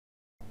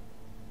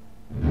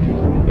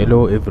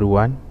Hello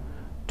everyone,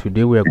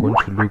 today we are going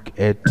to look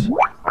at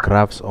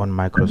graphs on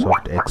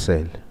Microsoft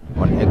Excel.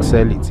 On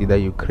Excel, it's either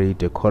you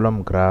create a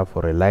column graph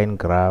or a line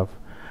graph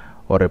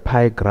or a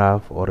pie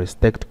graph or a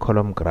stacked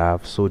column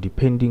graph. So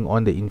depending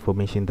on the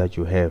information that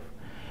you have,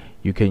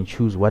 you can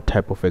choose what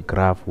type of a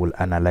graph will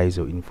analyze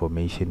your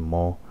information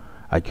more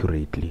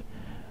accurately.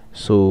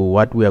 So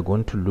what we are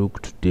going to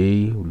look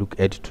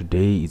at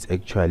today is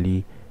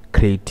actually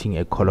creating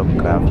a column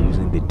graph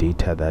using the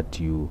data that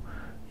you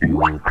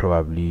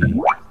probably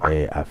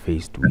are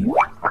faced with.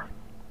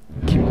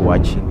 Keep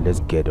watching,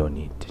 let's get on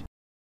it.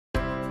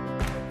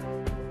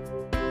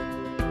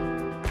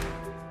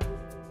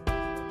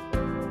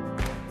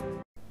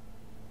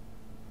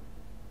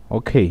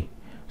 Okay,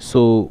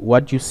 so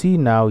what you see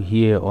now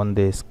here on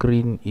the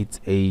screen, it's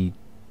a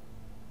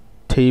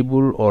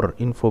table or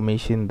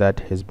information that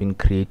has been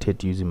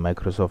created using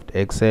Microsoft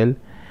Excel,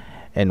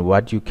 and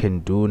what you can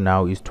do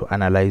now is to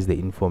analyze the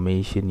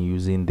information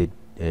using the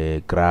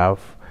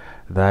graph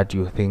that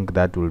you think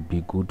that will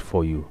be good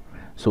for you.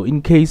 So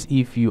in case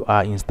if you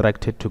are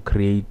instructed to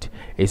create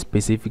a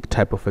specific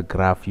type of a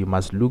graph, you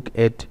must look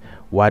at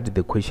what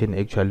the question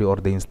actually, or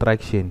the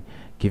instruction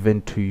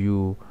given to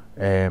you,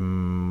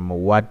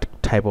 what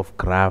type of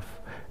graph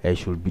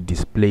should be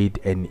displayed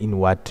and in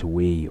what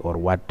way or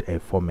what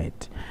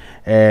format.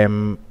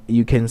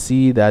 You can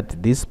see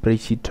that this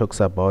spreadsheet talks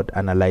about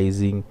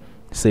analyzing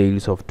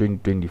sales of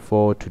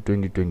 2024 to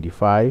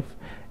 2025,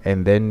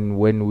 and then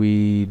when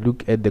we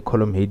look at the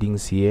column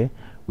headings here,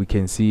 we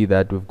can see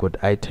that we've got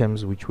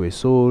items which were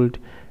sold,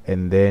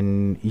 and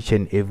then each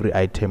and every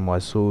item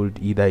was sold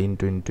either in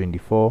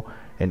 2024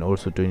 and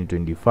also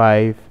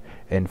 2025,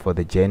 and for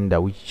the gender,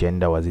 which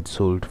gender was it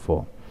sold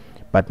for.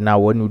 But now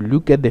when we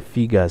look at the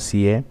figures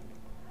here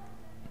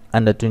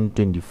under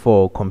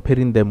 2024,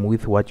 comparing them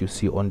with what you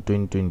see on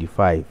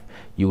 2025,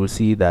 you will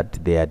see that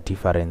there are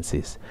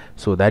differences.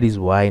 So that is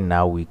why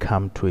now we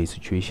come to a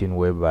situation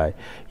whereby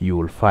you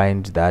will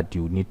find that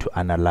you need to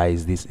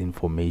analyze this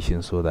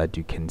information so that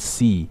you can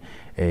see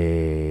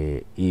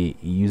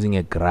using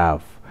a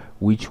graph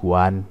which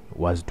one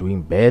was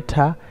doing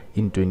better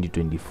in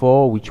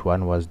 2024, which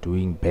one was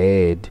doing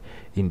bad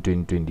in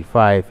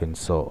 2025, and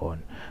so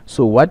on.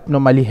 So what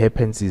normally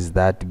happens is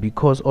that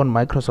because on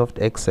Microsoft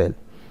Excel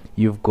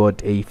you've got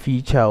a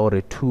feature or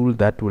a tool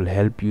that will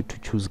help you to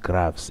choose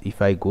graphs.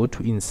 If I go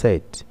to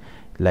insert,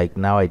 like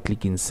now I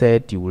click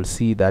insert, you will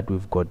see that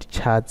we've got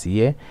charts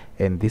here,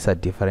 and these are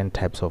different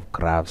types of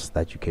graphs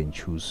that you can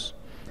choose.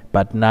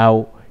 But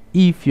now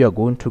if you are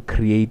going to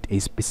create a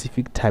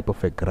specific type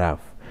of a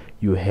graph,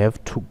 you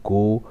have to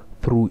go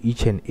through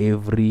each and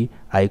every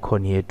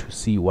icon here to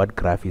see what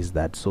graph is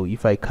that. So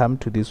if I come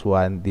to this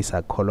one, these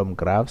are column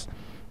graphs.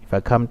 If I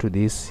come to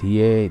this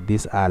here,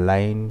 these are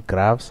line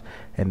graphs,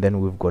 and then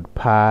we've got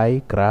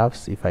pie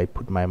graphs if I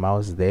put my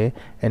mouse there,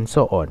 and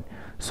so on.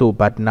 So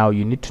but now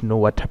you need to know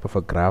what type of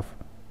a graph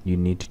you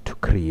need to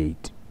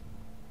create.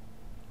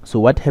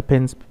 So what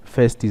happens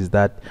first is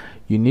that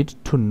you need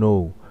to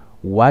know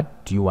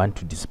what do you want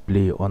to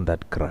display on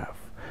that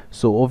graph.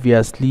 So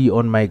obviously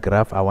on my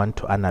graph I want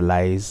to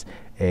analyze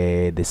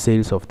the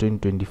sales of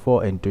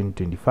 2024 and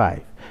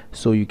 2025.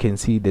 So you can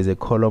see there's a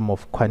column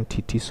of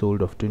quantity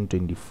sold of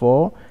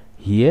 2024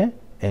 here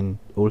and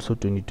also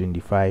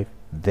 2025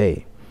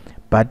 there.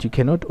 But you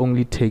cannot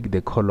only take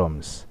the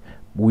columns.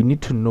 We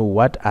need to know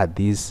what are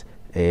these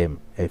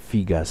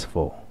figures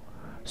for.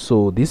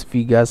 So these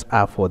figures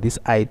are for these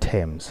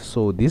items.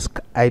 So this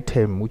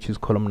item, which is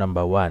column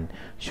number 1,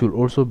 should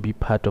also be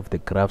part of the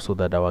graph so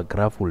that our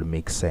graph will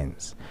make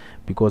sense.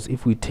 Because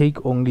if we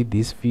take only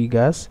these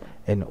figures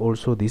and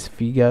also these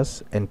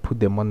figures and put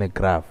them on the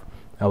graph,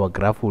 our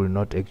graph will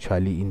not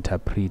actually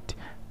interpret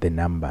the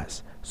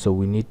numbers. So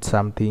we need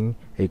something,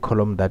 a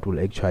column that will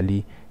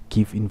actually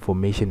give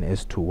information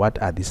as to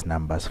what are these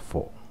numbers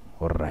for.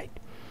 All right.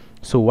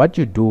 So what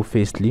you do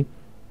firstly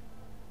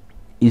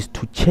is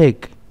to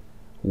check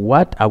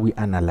what are we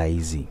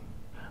analyzing.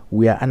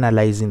 We are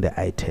analyzing the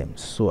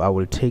items. So I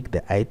will take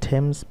the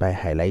items by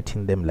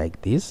highlighting them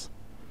like this.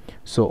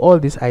 So all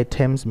these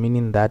items,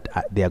 meaning that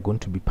they are going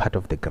to be part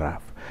of the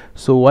graph.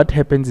 So what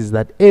happens is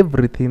that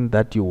everything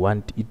that you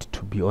want it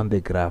to be on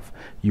the graph,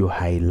 you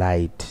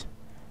highlight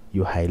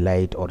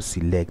or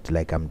select,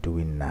 like I'm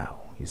doing now.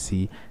 You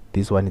see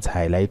this one is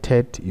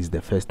highlighted, is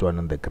the first one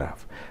on the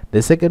graph.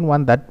 The second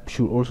one that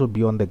should also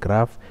be on the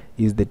graph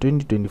is the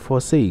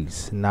 2024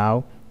 sales.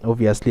 Now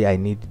obviously I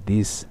need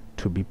this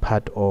to be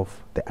part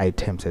of the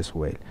items as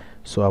well,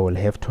 so I will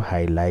have to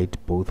highlight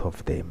both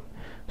of them.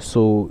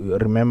 So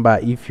remember,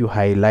 if you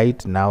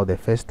highlight now the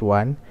first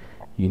one,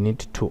 you need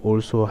to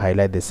also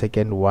highlight the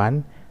second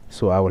one.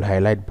 So I will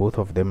highlight both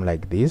of them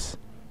like this,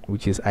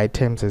 which is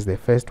items as the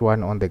first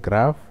one on the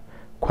graph,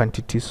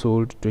 quantity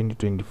sold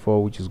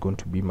 2024, which is going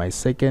to be my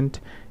second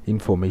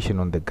information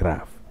on the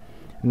graph.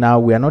 Now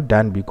we are not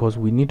done, because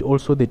we need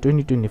also the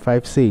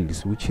 2025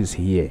 sales, which is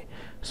here.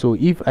 So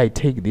if I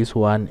take this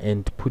one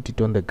and put it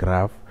on the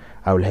graph,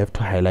 I will have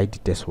to highlight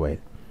it as well.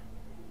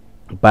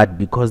 but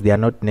because they are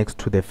not next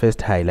to the first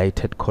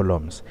highlighted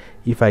columns,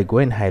 if I go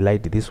and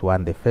highlight this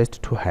one, the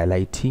first two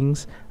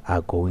highlightings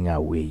are going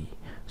away.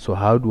 So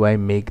how do I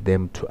make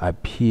them to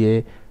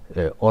appear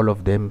all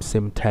of them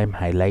same time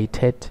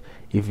highlighted,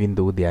 even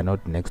though they are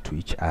not next to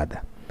each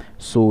other?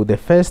 So the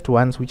first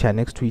ones which are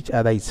next to each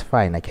other is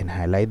fine, I can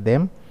highlight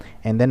them,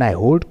 and then I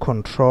hold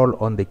Control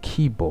on the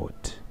keyboard,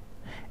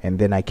 and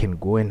then I can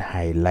go and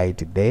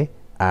highlight the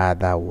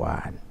other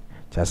one,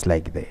 just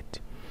like that.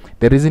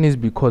 The reason is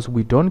because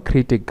we don't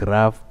create a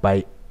graph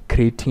by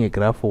creating a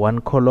graph for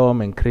one column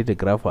and create a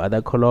graph for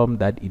other column.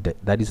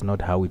 That is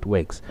not how it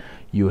works.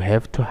 You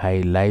have to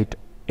highlight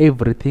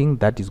everything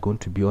that is going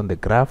to be on the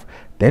graph,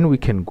 then we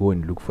can go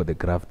and look for the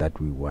graph that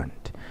we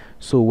want.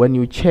 So when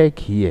you check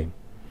here,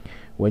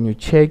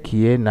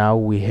 now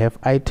we have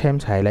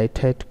items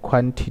highlighted,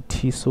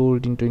 quantity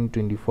sold in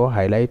 2024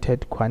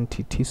 highlighted,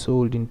 quantity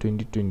sold in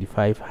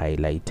 2025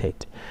 highlighted.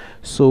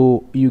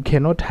 So you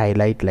cannot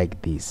highlight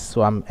like this.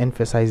 So I'm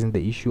emphasizing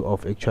the issue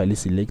of actually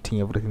selecting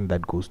everything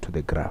that goes to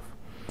the graph.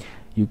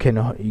 You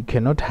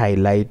cannot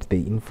highlight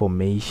the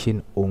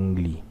information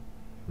only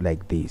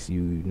like this.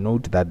 You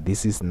note that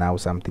this is now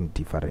something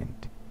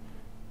different.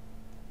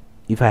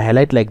 If I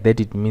highlight like that,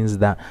 it means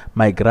that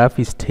my graph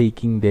is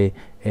taking the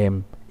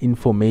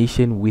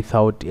information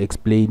without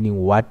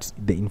explaining what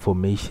the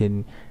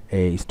information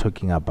is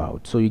talking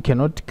about. So you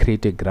cannot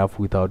create a graph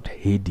without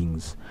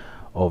headings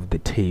of the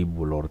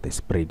table or the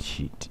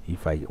spreadsheet.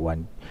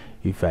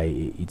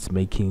 It's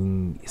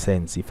making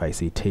sense if I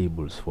say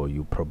tables for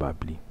you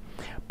probably.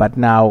 But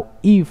now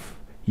if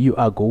you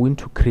are going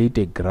to create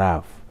a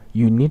graph,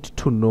 you need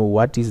to know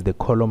what is the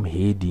column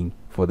heading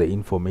for the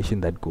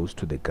information that goes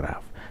to the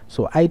graph.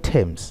 So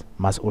items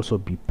must also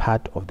be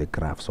part of the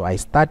graph. So I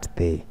start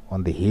there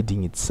on the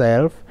heading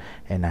itself,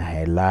 and I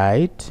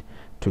highlight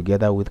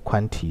together with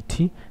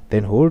quantity,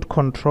 then hold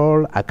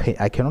Control. I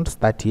cannot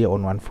start here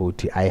on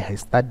 140. I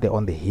start there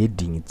on the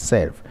heading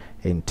itself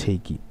and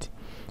take it.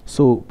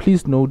 So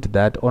please note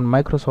that on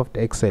Microsoft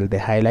Excel, the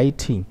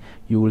highlighting,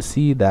 you will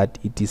see that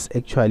it is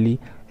actually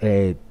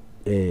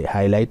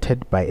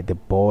highlighted by the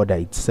border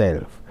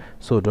itself.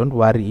 So don't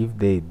worry if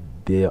the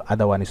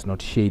other one is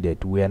not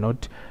shaded. We are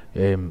not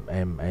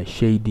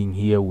shading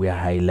here, we are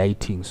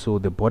highlighting. So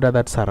the border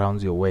that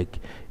surrounds your work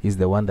is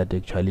the one that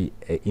actually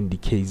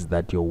indicates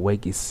that your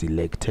work is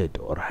selected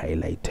or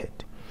highlighted.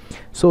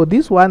 So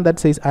this one that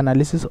says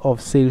analysis of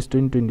sales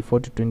 2024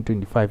 to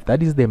 2025,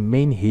 that is the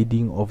main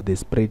heading of the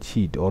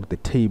spreadsheet or the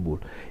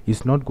table.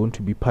 It's not going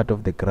to be part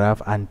of the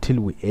graph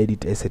until we add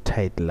it as a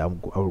title. I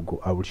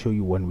will show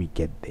you when we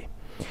get there.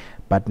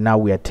 But now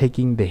we are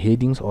taking the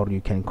headings, or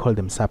you can call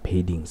them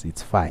subheadings,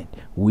 it's fine,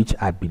 which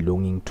are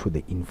belonging to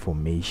the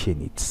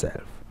information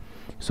itself.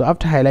 So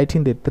after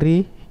highlighting the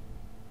three,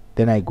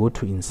 then I go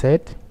to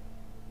insert,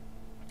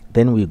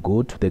 then we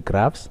go to the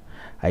graphs.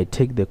 I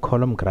take the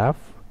column graph,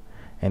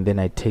 and then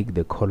I take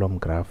the column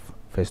graph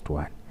first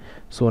one.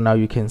 So now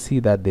you can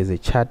see that there's a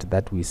chart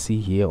that we see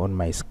here on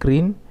my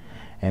screen,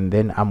 and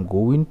then I'm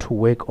going to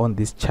work on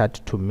this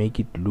chart to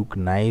make it look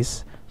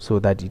nice so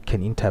that it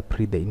can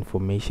interpret the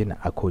information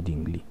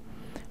accordingly.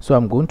 So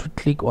I'm going to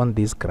click on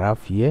this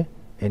graph here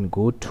and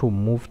go to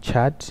move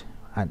chart,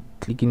 and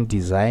click in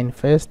design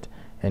first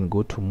and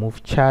go to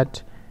move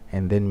chart,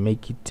 and then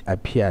make it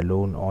appear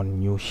alone on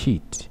new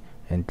sheet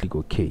and click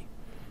OK.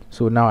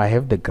 So now I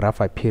have the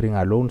graph appearing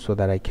alone so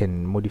that I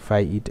can modify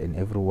it and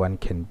everyone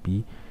can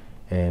be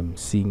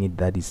seeing it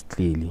that is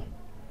clearly.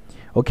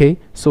 Okay,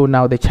 so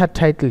now the chart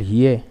title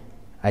here,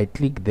 I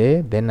click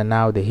there, then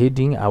now the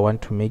heading, I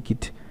want to make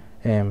it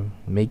to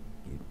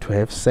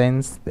have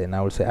sense. Then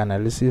I will say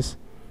analysis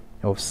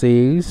of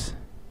sales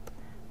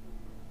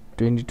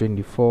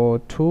 2024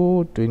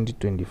 to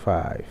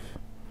 2025,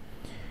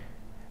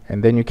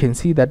 and then you can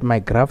see that my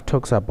graph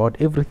talks about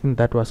everything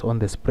that was on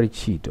the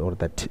spreadsheet or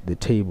the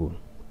table: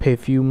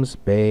 perfumes,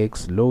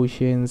 bags,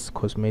 lotions,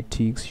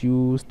 cosmetics,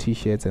 shoes,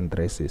 t-shirts and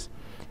dresses.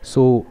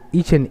 So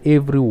each and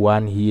every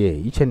one here,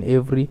 each and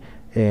every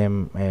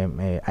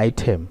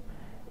item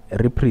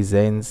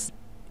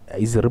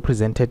is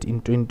represented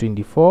in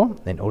 2024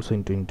 and also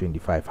in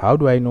 2025. How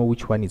do I know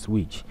which one is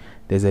which?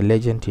 There's a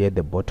legend here at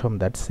the bottom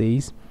that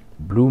says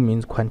blue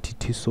means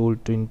quantity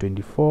sold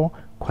 2024,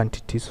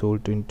 quantity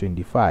sold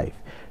 2025.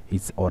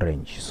 It's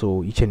orange.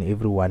 So each and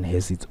every one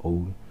has its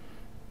own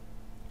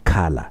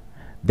color.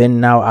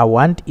 Then now I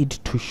want it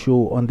to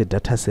show on the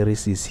data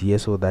series here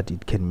so that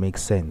it can make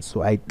sense.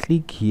 So I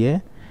click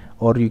here,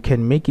 or you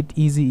can make it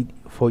easy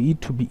for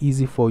it to be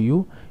easy for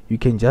you. You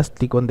can just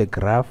click on the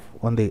graph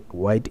on the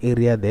white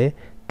area there,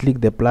 click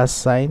the plus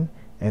sign,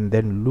 and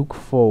then look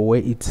for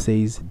where it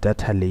says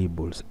data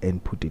labels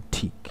and put a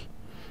tick.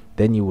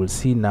 Then you will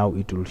see now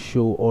it will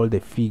show all the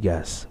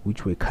figures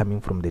which were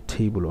coming from the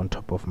table on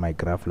top of my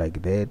graph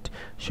like that,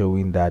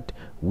 showing that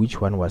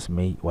which one was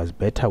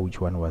better,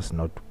 which one was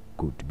not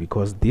good.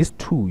 Because these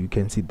two, you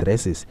can see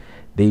dresses,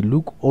 they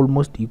look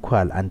almost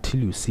equal until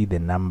you see the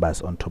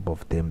numbers on top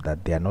of them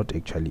that they are not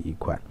actually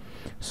equal.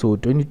 So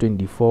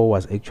 2024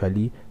 was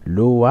actually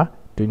lower,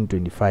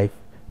 2025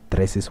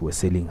 dresses were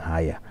selling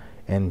higher,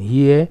 And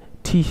here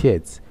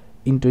t-shirts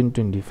in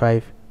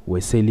 2025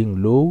 were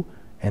selling low,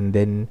 and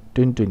then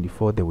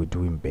 2024 they were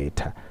doing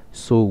better.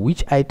 So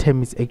which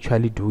item is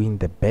actually doing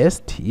the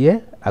best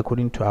here?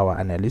 According to our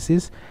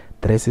analysis,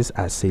 dresses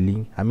are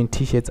selling,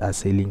 t-shirts are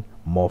selling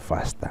more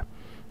faster,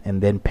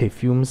 and then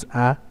perfumes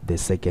are the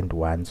second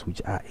ones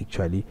which are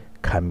actually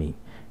coming,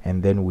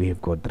 and then we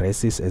have got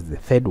dresses as the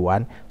third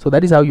one. So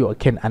that is how you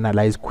can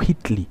analyze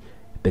quickly.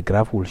 The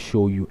graph will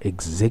show you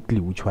exactly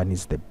which one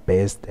is the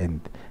best,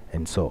 and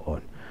so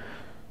on.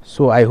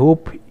 So I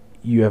hope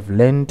you have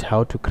learned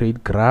how to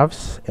create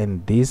graphs,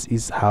 and this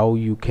is how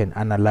you can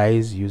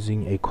analyze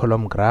using a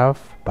column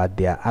graph, but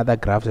there are other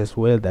graphs as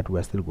well that we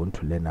are still going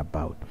to learn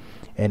about.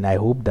 And I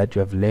hope that you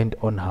have learned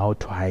on how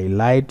to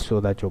highlight so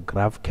that your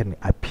graph can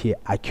appear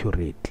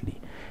accurately.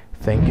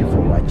 Thank you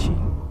for watching.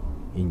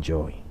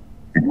 Enjoy.